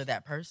give care it to about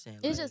that person.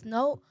 It's Like, just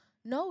no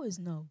is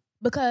no.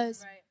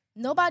 Because you. Right.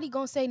 nobody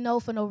gonna say no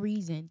for no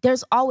reason.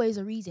 There's always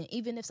a reason.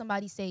 Even if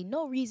somebody say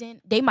no reason,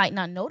 they might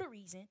not know the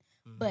reason,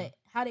 mhm, but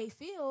how they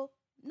feel,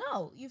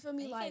 no. You feel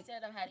me? You Like, can't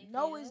tell them how they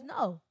no feel. is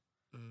no.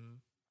 mhm.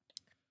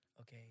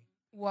 Okay.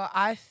 well,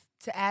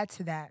 to add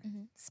to that,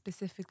 Mhm.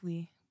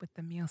 specifically with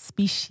the male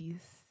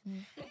species,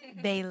 Mhm.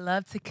 they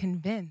love to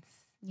convince,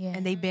 Yeah.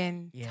 and they've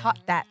been Yeah.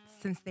 taught that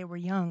since they were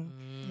young.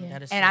 Mm, Yeah.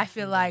 that is And so I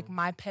feel true, like though.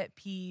 my pet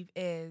peeve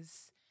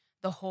is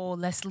the whole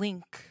 "let's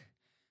link,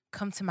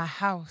 come to my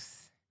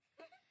house."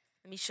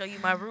 Let me show you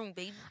my room,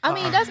 baby. I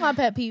mean, that's my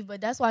pet peeve,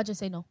 but that's why I just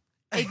say no.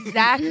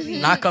 Exactly.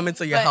 not coming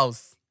to your But-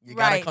 house. You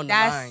gotta right. come to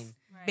That's mine.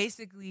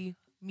 basically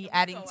me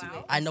adding go to it.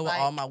 out? I It's know where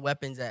like, all my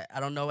weapons at. I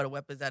don't know where the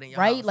weapons at in your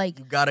Right, house. like-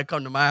 you gotta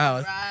come to my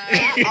house.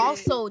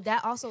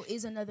 That also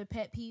is another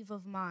pet peeve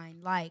of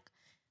mine. Like,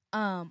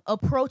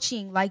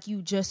 approaching like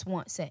you just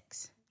want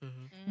sex.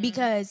 Mhm.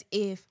 Because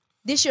if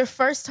this your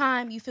first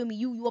time, you feel me,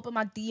 you up in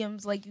my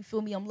DMs, like, you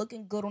feel me, I'm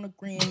looking good on the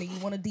gram and you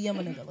want to DM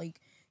a nigga, like,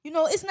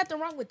 it's nothing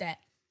wrong with that.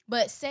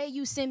 But say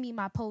you send me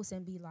my post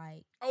and be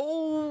like,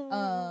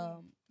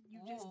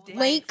 You just did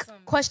link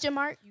some- question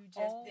mark. You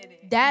just did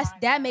it.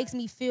 That makes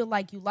me feel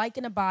like you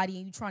liking a body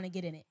and you trying to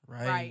get in it. Right.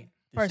 This ain't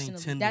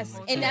Personally, Tinder, that's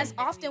like, and yeah. that's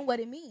often what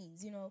it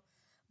means,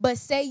 But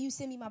say you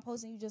send me my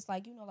post and you just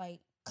like,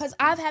 cause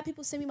I've had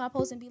people send me my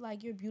post and be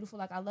like, "You're beautiful.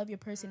 Like, I love your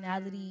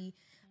personality,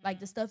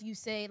 like the stuff you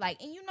say,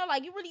 like, and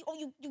like you really,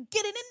 you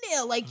get it in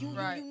there, like you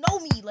know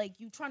me, like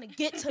you trying to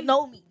get to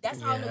know me.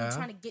 That's how I know Yeah. you're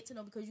trying to get to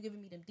know because you're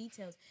giving me them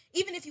details.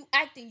 Even if you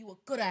acting, you a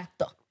good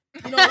actor."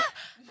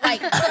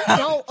 Like,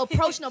 don't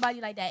approach nobody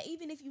like that.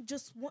 Even if you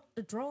just want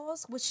the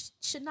draws, which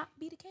should not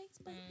be the case,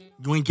 but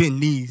You ain't getting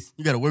these.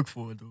 You gotta work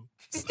for it though.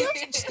 still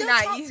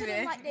Not talk to even.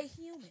 them like they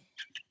human.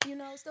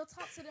 Still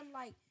talk to them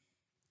like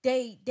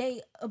they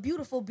a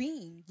beautiful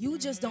being. You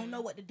just don't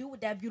know what to do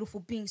with that beautiful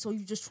being, so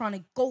you just trying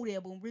to go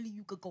there, but really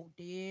you could go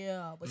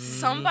there. But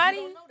Somebody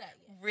you don't know that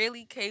yet.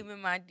 really came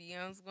in my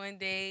DMs one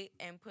day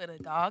and put a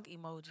dog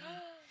emoji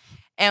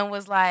and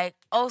was like,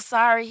 "Oh,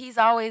 sorry, he's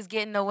always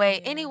getting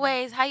away. Yeah.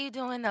 Anyways, how you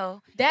doing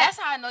though?" That's That's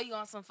how I know you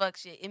on some fuck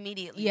shit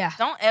immediately. Yeah.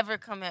 Don't ever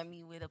come at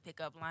me with a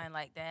pickup line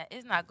like that.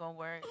 It's not gonna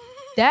work.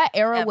 that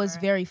era was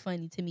Ever. very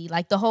funny to me.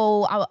 Like the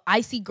whole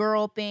icy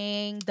girl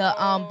thing, the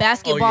Oh.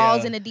 basketballs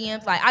yeah. in the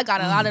DMs. Like I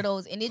got a lot of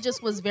those, and it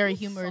just was very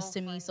humorous So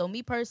to me. funny. So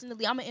me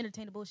personally, I'm gonna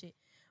entertain the bullshit,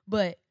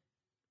 but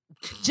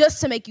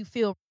just to make you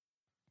feel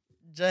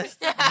Just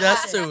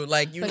to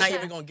like, you're For not sure.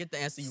 even gonna get the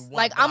answer you want.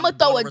 like but I'm gonna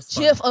throw a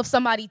respond. gif of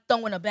somebody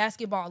throwing a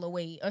basketball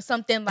away or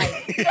something like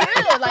for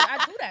real. Like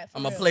I do that. For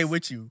I'm gonna real. play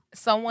with you.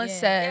 someone Yeah.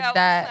 said Yeah, I was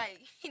that like,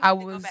 he I need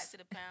to go was- back to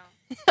the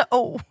pound.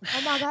 oh,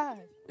 Oh my god.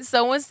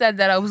 someone said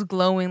that I was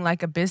glowing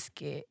like a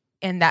biscuit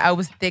and that I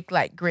was thick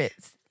like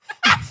grits.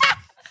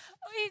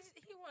 Oh,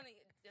 he wanted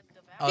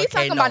the He Okay,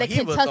 talking no, about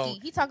he was Kentucky. on-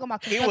 He talking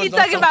about he Kentucky. was He on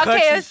talking some about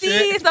country KFC,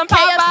 shit. some KFC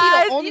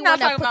Popeyes. the only He one not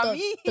that talking put about the,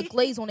 me. the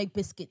glaze on their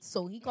biscuits.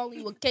 So he calling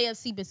you a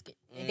KFC biscuit.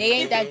 And they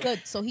ain't that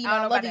good. So he I don't know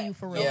not about loving that. you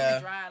for real. Yeah.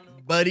 Dry a little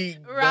bit. Buddy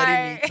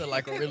Right. needs to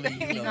like a really,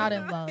 He not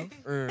in love.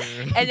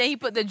 And then he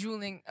put the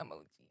drooling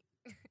emoji.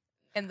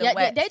 And the Yeah,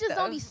 wet they just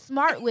don't be stuff.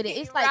 smart with it.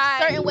 It's like Right.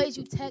 certain ways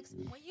you text,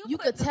 When you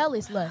put could the- tell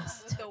it's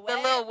lust. The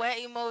little wet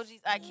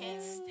emojis, I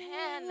can't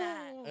stand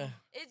that.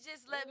 It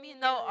just let me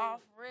know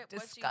off rip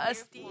what you here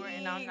for,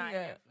 and I'm not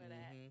here for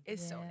that.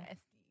 It's so Yeah.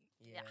 nasty.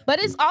 Yeah. But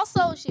it's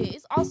also shit.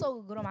 It's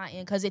also good on my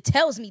end because it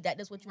tells me that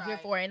that's what you're here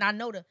Right. for, and I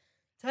know to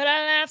the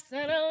left, to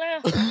the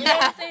left. You know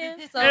what I'm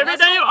saying? So Every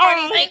What's day some you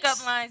corny own.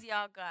 makeup lines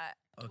y'all got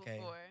Okay.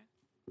 before?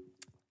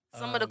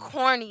 Some of the Um,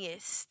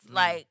 corniest,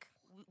 like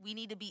we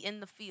need to be in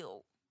the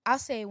field. I'll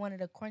say one of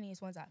the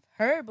corniest ones I've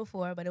heard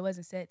before, but it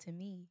wasn't said to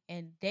me,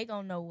 and they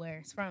gonna know where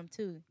it's from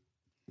too.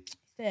 He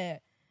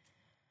said,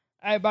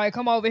 "Everybody,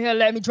 come over here.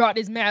 Let me drop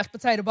this mashed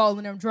potato bowl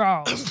in them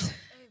drawers."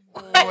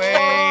 That's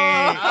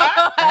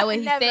what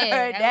he Never said.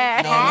 heard That's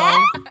that.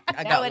 No, no. I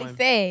That's got what one. he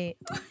said.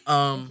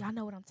 Y'all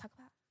know what I'm talking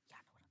about.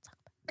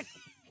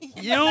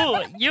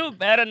 You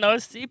better know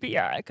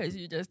CPR because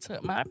you just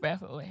took my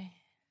breath away.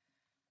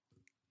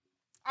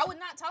 I would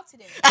not talk to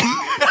them.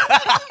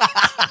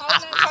 I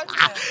would not talk to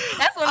them.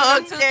 That's one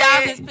of the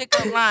Okay. 2000s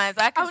pickup lines.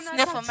 I can Oh, no,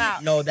 sniff no. them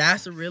out. No,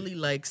 that's really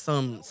like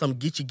some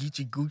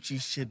Geechee Gucci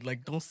shit.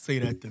 Like, don't say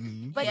that to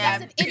me. But Yeah,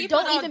 that's it. It people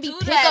don't don't even be do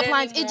pickup that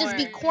lines. It just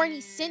be anymore.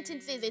 corny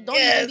sentences. It don't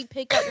Yes. even be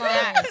pickup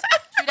lines.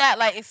 you that,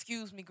 like,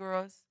 excuse me,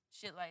 girls.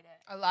 Shit like that.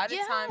 A lot of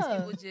times Yeah.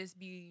 people just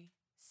be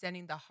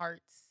sending the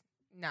hearts.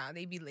 Nah,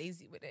 they be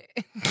lazy with it.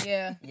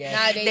 Yeah. Yeah.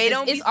 Nowadays, They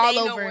don't it's be all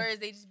saying over. no words.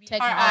 They just be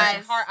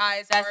technology. heart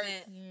eyes. That's hearts.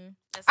 it. Yeah.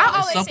 That's I all it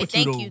What's always up say with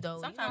you, thank though? you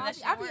though. Sometimes that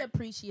shit I be work.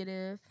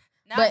 appreciative.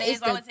 Nowadays,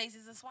 it's all the- it takes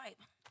is a swipe.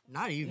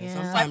 Not even. Yeah.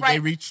 Sometimes Like, they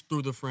right. reach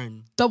through the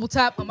friend. Double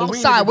tap. I'm But we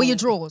ain't outside. even Where your gonna-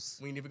 drawers?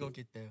 We ain't even gonna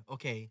get there.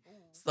 Okay.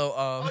 So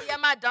Oh, yeah,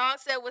 my dog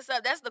said, what's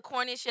up? That's the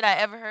corniest shit I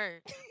ever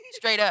heard.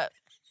 Straight up.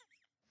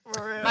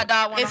 My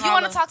dog wanna If you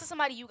want to holler. talk to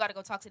somebody, you gotta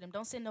go talk to them.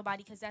 Don't send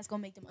nobody because that's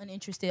gonna make them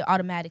uninterested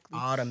automatically.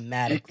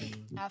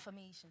 automatically.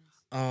 Affirmations.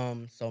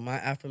 So my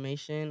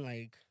affirmation,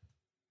 like,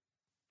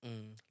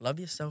 love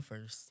yourself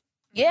first.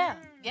 Yeah.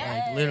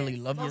 Like literally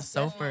love Most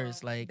yourself definitely.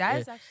 first. Like That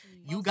it- is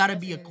actually. you gotta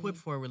be equipped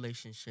for a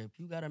relationship.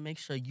 You gotta make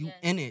sure you Yes.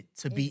 in it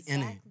to be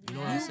in it. Exactly. You know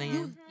what I'm Yeah.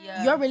 saying?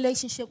 Yeah. Your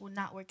relationship will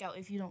not work out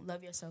if you don't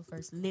love yourself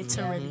first.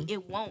 Literally,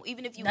 it won't.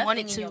 Even if you Nothing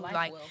wanted in to, your life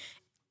like, will.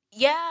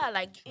 yeah,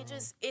 like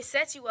it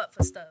sets you up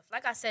for stuff.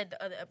 Like I said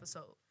the other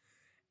episode,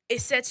 it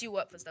sets you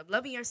up for stuff.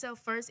 Loving yourself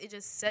first, it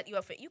just set you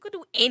up for. You could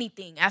do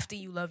anything after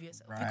you love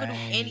yourself. You could do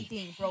Right.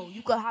 anything, bro.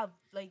 You could have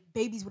like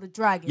babies with a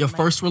dragon. Your like,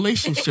 first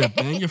relationship,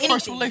 man. Your first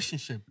Anything.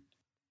 relationship.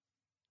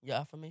 Your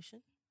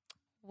affirmation?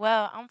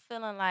 Well, I'm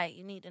feeling like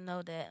you need to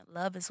know that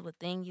love is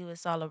within you.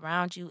 It's all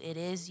around you. It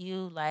is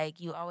you.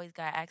 Like, you always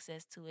got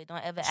access to it.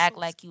 Don't ever act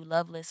like you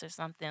loveless or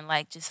something.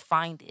 Like, just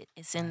find it.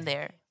 It's in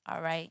there. All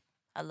right?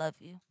 I love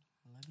you.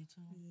 I love you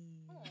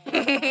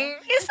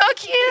too. You're so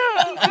cute.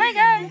 Oh, my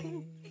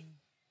God.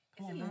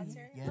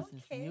 Yes,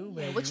 it's you,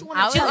 baby. what you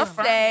I want to would tell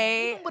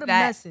say with a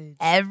that message.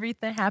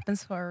 everything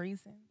happens for a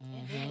reason,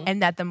 Mhm.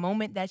 and that the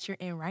moment that you're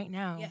in right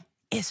now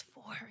is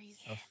for a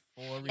reason.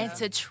 For a And to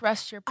reason.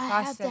 trust your I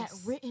process. have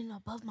that written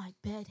above my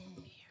bed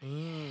head.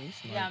 You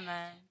smart. Yeah,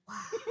 man.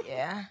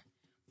 Yeah.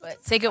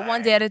 But take it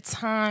one day at a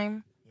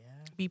time. Yeah.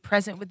 Be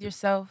present with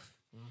yourself.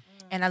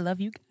 And I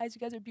love you guys. You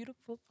guys are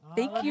beautiful.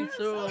 Thank you.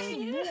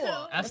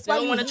 I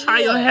still want to try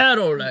your hair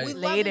though. Like,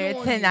 Later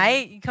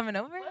tonight, you coming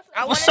over?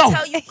 I want What's to up?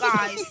 tell you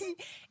guys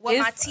what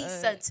my It's, tea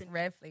said to me.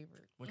 red flavor.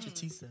 What your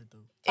teeth said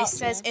though. It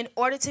says, in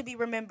order to be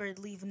remembered,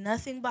 leave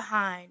nothing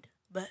behind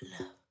but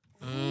love.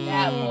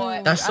 That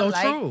boy. That's so I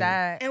like true.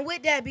 that. And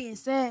with that being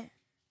said,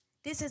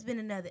 this has been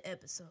another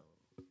episode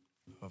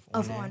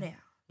of On Air.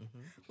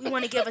 We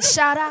want to give a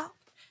shout out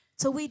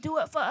to We Do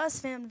It For Us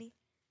family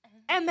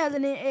and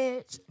Melanin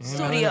Edge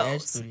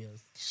Studios.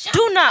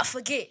 Do not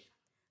forget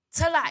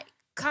to like,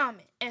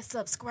 comment, and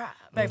subscribe,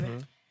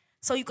 baby.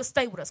 So you can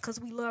stay with us because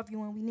we love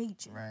you and we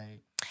need you. Right.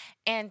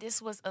 And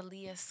this was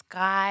Aaliyah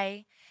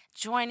Skye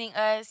joining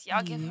us.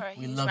 Y'all give her a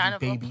We huge love round you, of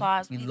baby.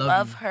 applause. We We love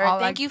love you. her. All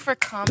Thank I- you for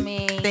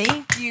coming.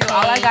 Thank you.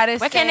 All I gotta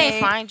Where say. can they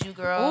find you,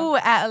 girl? Ooh,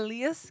 at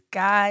Aaliyah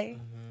Skye.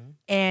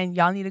 And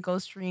y'all need to go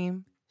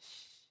stream.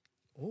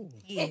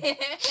 Yeah.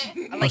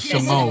 I like Hush your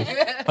that mouth. song.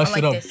 Hush I it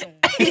like up. that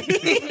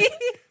song.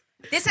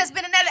 This has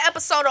been another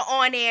episode of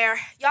On Air.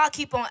 Y'all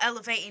keep on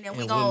elevating and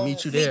we And gonna we'll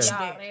meet you there.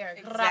 there.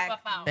 Exactly.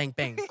 Bang,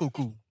 bang.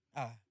 Cuckoo.